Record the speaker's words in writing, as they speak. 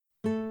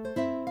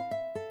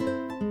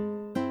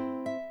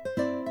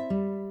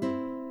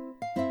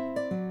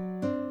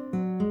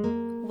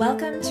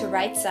Welcome to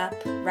Rights Up,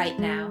 Right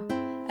Now,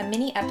 a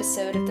mini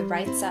episode of the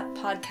Rights Up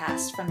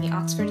podcast from the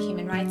Oxford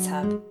Human Rights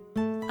Hub.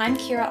 I'm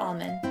Kira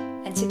Allman,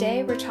 and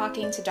today we're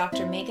talking to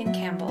Dr. Megan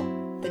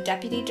Campbell, the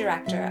Deputy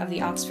Director of the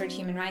Oxford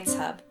Human Rights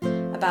Hub,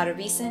 about a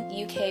recent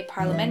UK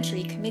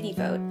Parliamentary Committee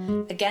vote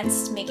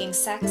against making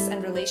sex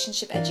and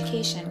relationship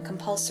education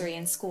compulsory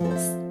in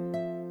schools.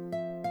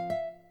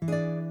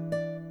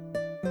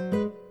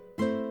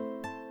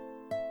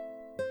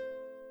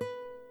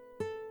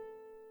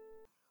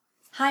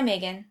 Hi,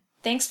 Megan.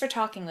 Thanks for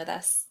talking with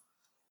us.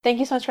 Thank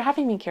you so much for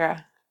having me,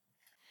 Kira.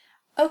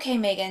 Okay,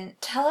 Megan,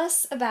 tell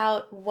us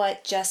about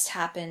what just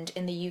happened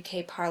in the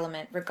UK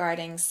Parliament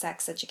regarding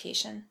sex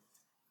education.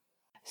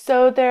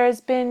 So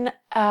there's been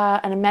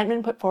an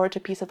amendment put forward to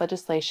a piece of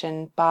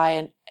legislation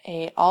by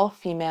an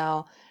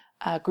all-female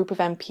group of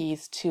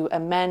MPs to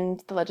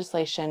amend the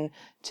legislation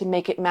to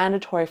make it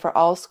mandatory for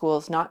all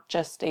schools, not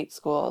just state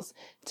schools,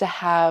 to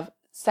have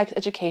sex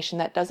education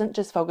that doesn't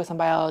just focus on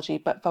biology,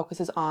 but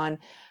focuses on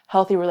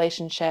healthy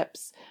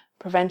relationships,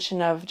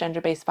 prevention of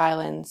gender-based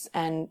violence,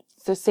 and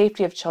the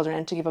safety of children,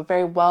 and to give a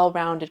very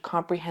well-rounded,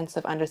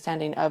 comprehensive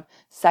understanding of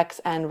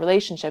sex and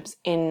relationships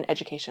in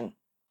education.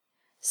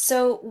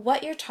 So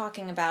what you're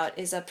talking about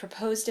is a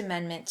proposed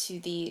amendment to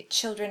the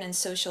Children and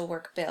Social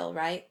Work Bill,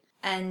 right?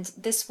 And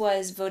this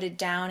was voted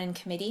down in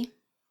committee?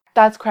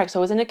 That's correct. So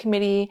it was in a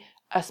committee,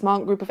 a small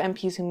group of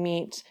MPs who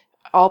meet,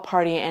 all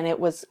party, and it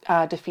was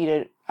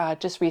defeated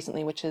just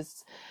recently, which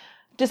is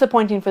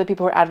disappointing for the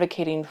people who are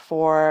advocating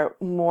for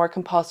more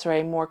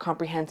compulsory, more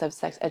comprehensive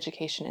sex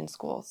education in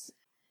schools.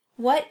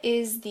 What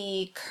is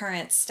the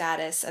current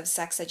status of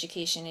sex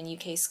education in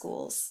UK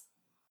schools?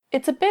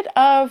 It's a bit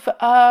of,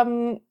 I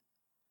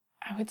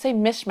would say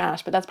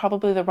mishmash, but that's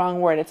probably the wrong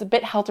word. It's a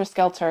bit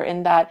helter-skelter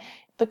in that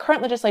the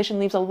current legislation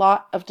leaves a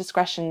lot of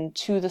discretion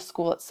to the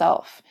school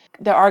itself.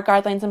 There are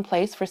guidelines in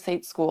place for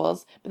state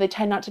schools, but they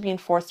tend not to be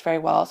enforced very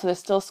well. So there's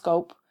still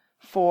scope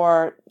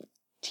for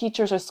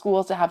teachers or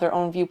schools to have their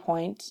own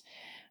viewpoint.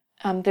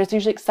 There's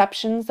usually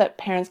exceptions that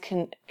parents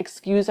can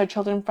excuse their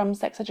children from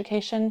sex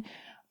education,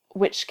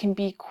 which can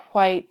be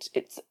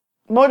it's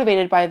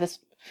motivated by this,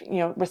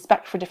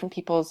 respect for different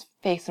people's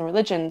faiths and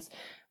religions.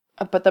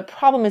 But the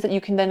problem is that you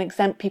can then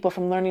exempt people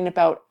from learning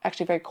about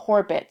actually very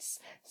core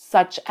bits,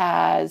 such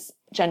as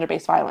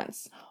gender-based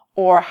violence,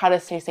 or how to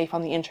stay safe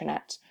on the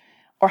internet,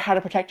 or how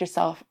to protect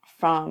yourself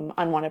from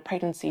unwanted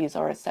pregnancies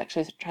or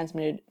sexually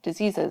transmitted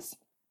diseases.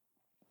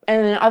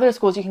 And in other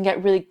schools, you can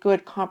get really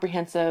good,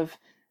 comprehensive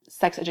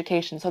sex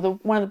education. So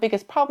one of the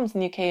biggest problems in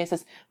the UK is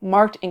this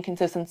marked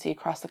inconsistency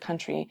across the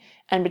country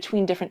and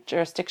between different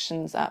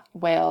jurisdictions.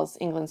 Wales,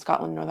 England,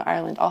 Scotland, Northern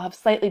Ireland all have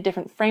slightly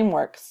different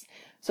frameworks.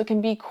 So it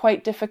can be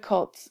quite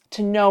difficult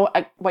to know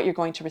what you're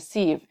going to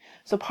receive.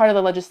 So part of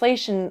the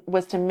legislation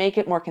was to make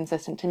it more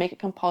consistent, to make it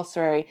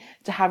compulsory,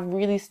 to have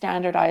really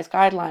standardized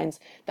guidelines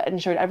that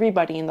ensured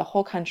everybody in the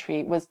whole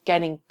country was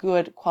getting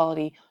good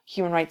quality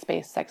human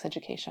rights-based sex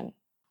education.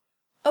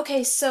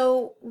 Okay,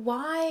 so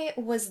why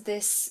was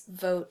this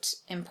vote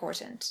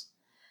important?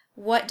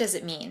 What does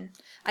it mean?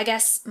 I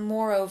guess,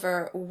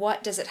 moreover,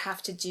 what does it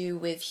have to do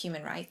with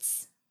human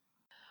rights?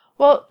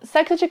 Well,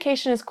 sex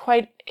education is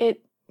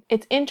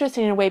it's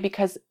interesting in a way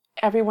because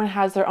everyone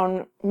has their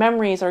own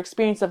memories or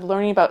experience of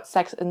learning about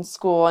sex in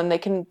school, and they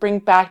can bring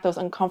back those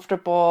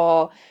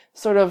uncomfortable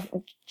sort of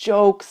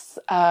jokes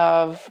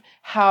of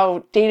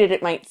how dated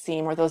it might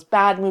seem, or those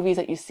bad movies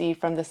that you see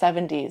from the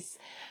 70s.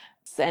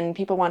 And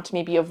people want to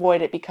maybe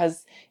avoid it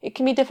because it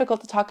can be difficult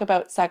to talk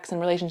about sex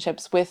and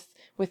relationships with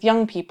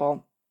young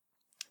people.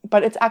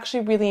 But it's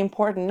actually really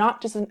important,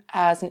 not just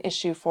as an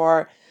issue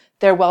for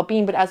their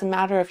well-being, but as a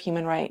matter of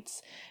human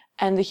rights.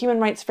 And the human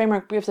rights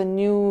framework gives a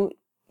new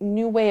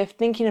way of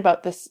thinking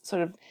about this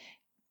sort of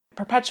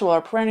perpetual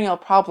or perennial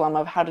problem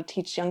of how to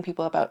teach young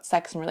people about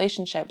sex and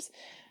relationships.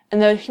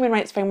 And the human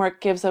rights framework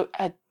gives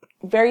a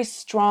very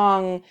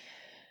strong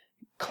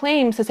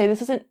claims to say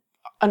this isn't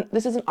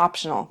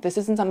optional. This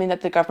isn't something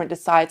that the government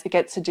decides it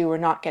gets to do or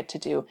not get to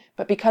do.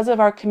 But because of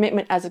our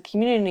commitment as a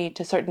community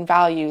to certain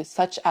values,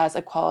 such as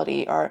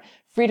equality or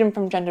freedom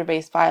from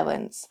gender-based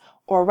violence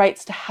or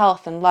rights to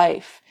health and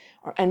life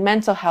and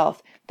mental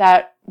health,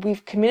 that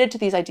we've committed to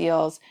these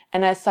ideals.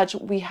 And as such,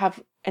 we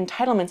have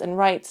entitlements and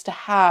rights to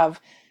have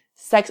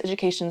sex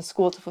education in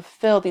school to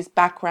fulfill these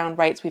background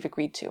rights we've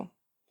agreed to.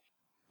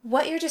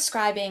 What you're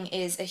describing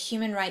is a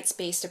human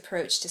rights-based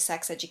approach to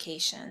sex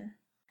education.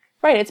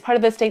 Right. It's part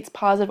of the state's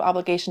positive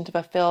obligation to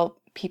fulfill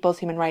people's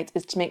human rights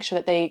is to make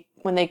sure that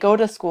when they go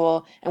to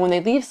school and when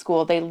they leave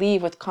school, they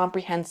leave with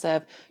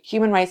comprehensive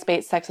human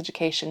rights-based sex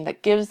education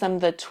that gives them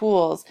the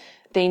tools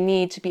they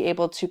need to be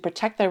able to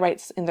protect their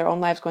rights in their own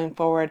lives going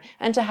forward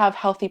and to have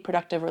healthy,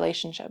 productive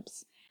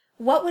relationships.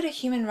 What would a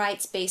human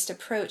rights-based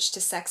approach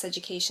to sex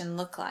education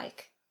look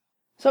like?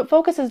 So it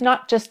focuses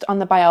not just on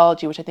the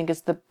biology, which I think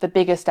is the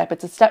biggest step.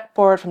 It's a step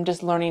forward from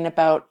just learning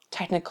about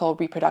technical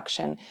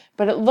reproduction,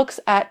 but it looks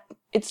at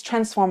it's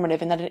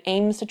transformative in that it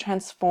aims to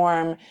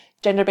transform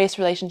gender-based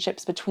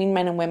relationships between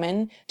men and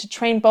women, to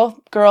train both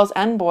girls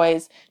and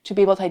boys to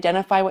be able to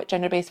identify what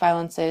gender-based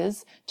violence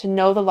is, to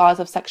know the laws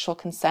of sexual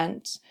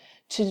consent,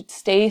 to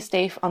stay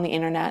safe on the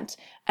internet,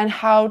 and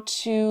how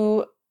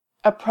to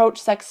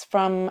approach sex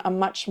from a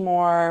much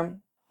more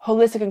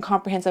holistic and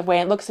comprehensive way.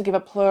 It looks to give a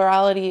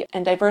plurality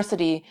and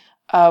diversity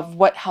of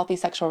what healthy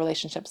sexual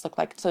relationships look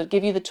like. So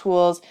give you the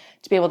tools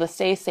to be able to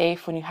stay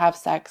safe when you have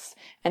sex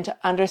and to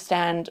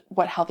understand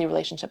what healthy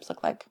relationships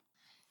look like.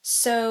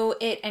 So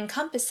it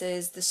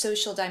encompasses the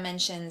social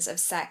dimensions of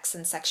sex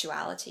and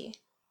sexuality.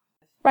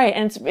 Right,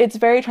 and it's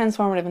very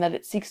transformative in that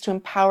it seeks to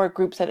empower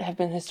groups that have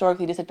been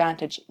historically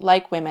disadvantaged,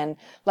 like women,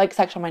 like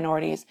sexual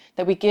minorities,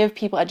 that we give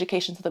people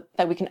education so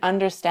that we can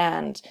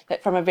understand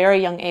that from a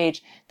very young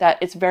age that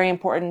it's very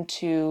important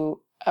to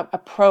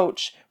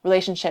approach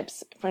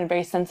relationships in a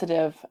very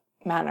sensitive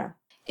manner.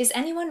 Is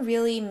anyone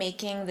really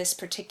making this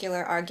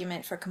particular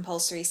argument for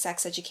compulsory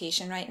sex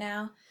education right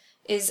now?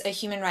 Is a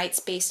human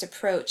rights-based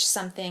approach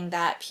something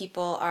that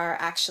people are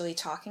actually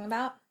talking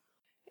about?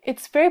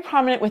 It's very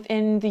prominent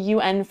within the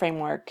UN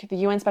framework. The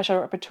UN Special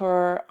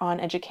Rapporteur on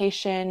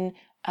Education,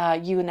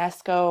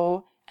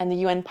 UNESCO, and the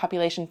UN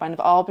Population Fund have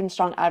all been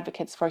strong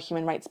advocates for a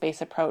human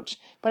rights-based approach.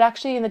 But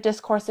actually in the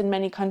discourse in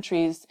many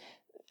countries,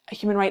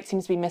 human rights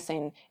seems to be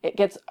missing. It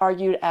gets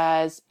argued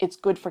as it's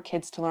good for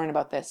kids to learn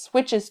about this,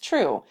 which is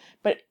true.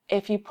 But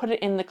if you put it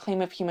in the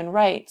claim of human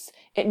rights,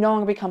 it no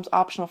longer becomes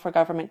optional for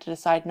government to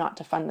decide not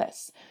to fund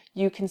this.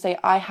 You can say,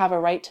 I have a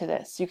right to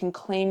this. You can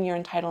claim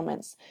your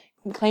entitlements,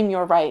 you can claim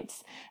your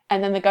rights.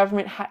 And then the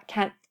government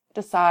can't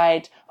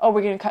decide, oh,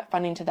 we're going to cut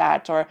funding to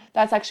that, or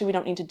that's actually, we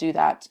don't need to do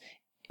that.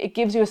 It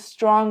gives you a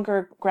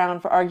stronger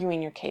ground for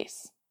arguing your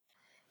case.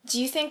 Do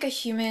you think a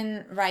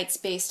human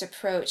rights-based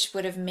approach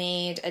would have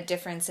made a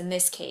difference in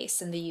this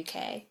case in the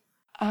UK?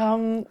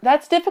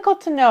 That's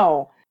difficult to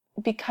know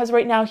because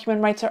right now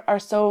human rights are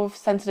so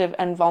sensitive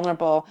and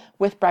vulnerable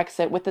with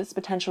Brexit, with this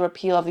potential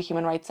repeal of the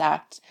Human Rights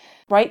Act.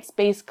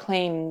 Rights-based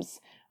claims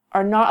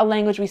are not a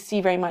language we see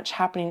very much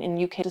happening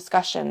in UK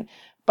discussion,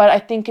 but I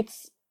think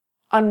it's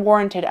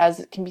unwarranted as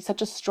it can be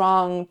such a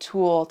strong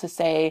tool to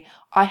say,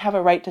 I have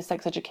a right to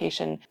sex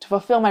education, to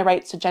fulfill my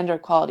rights to gender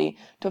equality,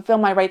 to fulfill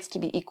my rights to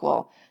be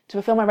equal, to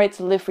fulfill my rights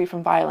to live free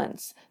from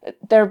violence.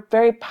 They're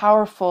very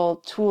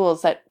powerful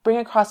tools that bring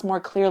across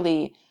more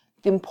clearly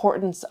the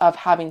importance of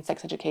having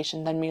sex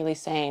education than merely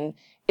saying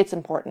it's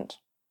important.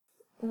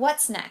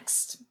 What's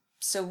next?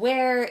 So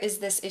where is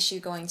this issue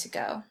going to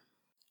go?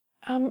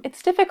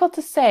 It's difficult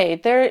to say.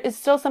 There is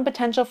still some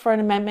potential for an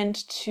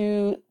amendment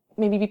to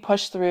maybe be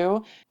pushed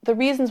through. The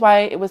reasons why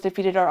it was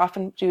defeated are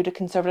often due to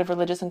conservative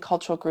religious and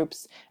cultural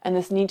groups and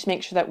this need to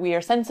make sure that we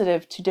are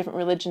sensitive to different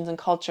religions and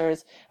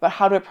cultures about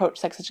how to approach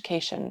sex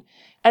education.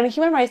 And a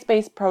human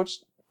rights-based approach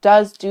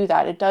does do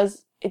that. It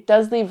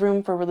does leave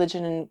room for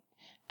religion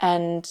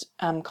and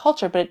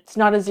culture, but it's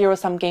not a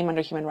zero-sum game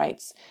under human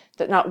rights,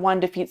 that not one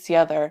defeats the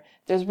other.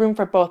 There's room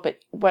for both, but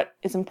what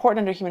is important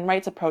under human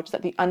rights approach is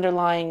that the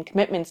underlying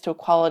commitments to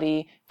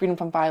equality, freedom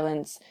from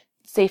violence,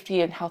 safety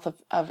and health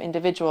of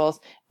individuals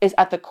is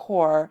at the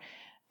core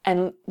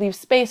and leaves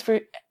space for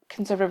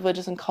conservative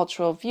religious and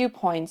cultural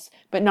viewpoints,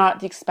 but not at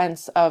the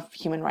expense of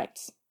human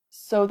rights.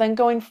 So then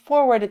going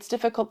forward, it's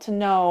difficult to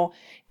know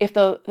if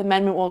the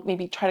amendment will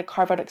maybe try to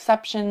carve out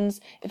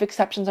exceptions, if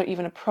exceptions are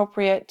even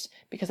appropriate,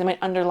 because they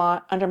might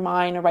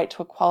undermine a right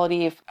to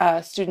equality if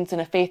students in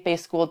a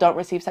faith-based school don't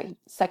receive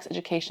sex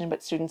education,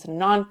 but students in a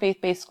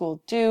non-faith-based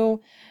school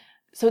do.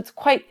 So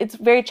it's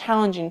very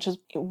challenging, which is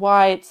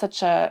why it's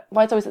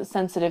always a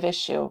sensitive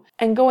issue.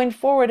 And going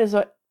forward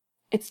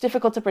it's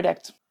difficult to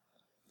predict.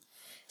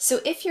 So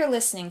if you're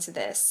listening to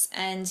this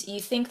and you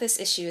think this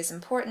issue is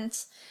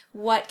important,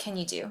 what can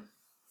you do?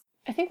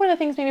 I think one of the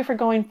things maybe for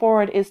going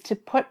forward is to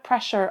put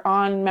pressure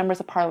on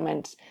members of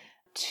parliament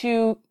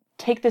to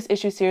take this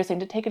issue seriously and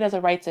to take it as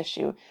a rights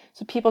issue.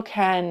 So people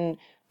can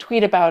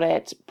tweet about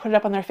it, put it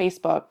up on their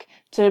Facebook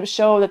to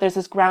show that there's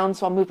this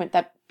groundswell movement,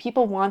 that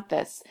people want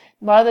this.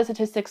 A lot of the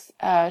statistics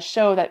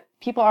show that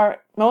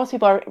most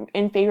people are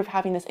in favor of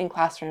having this in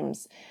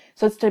classrooms.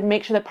 So it's to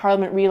make sure that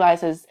Parliament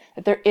realizes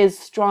that there is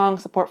strong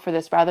support for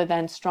this rather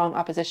than strong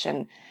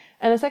opposition.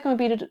 And the second would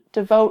be to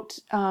devote,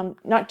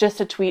 not just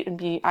to tweet and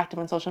be active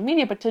on social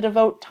media, but to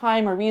devote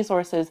time or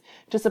resources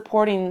to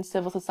supporting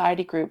civil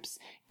society groups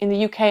in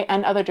the UK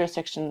and other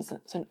jurisdictions.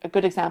 So a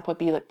good example would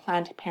be like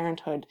Planned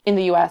Parenthood in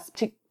the US,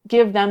 to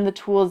give them the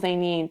tools they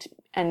need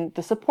and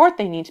the support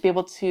they need to be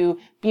able to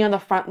be on the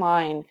front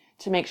line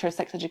to make sure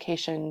sex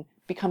education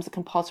becomes a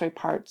compulsory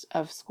part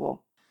of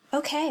school.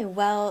 Okay,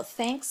 well,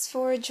 thanks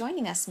for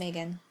joining us,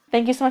 Megan.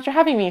 Thank you so much for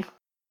having me.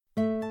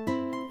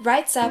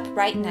 Rights Up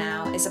Right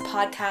Now is a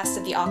podcast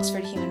of the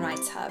Oxford Human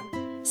Rights Hub.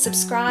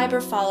 Subscribe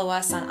or follow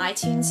us on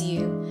iTunes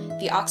U,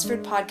 the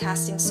Oxford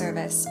Podcasting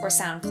Service, or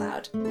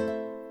SoundCloud.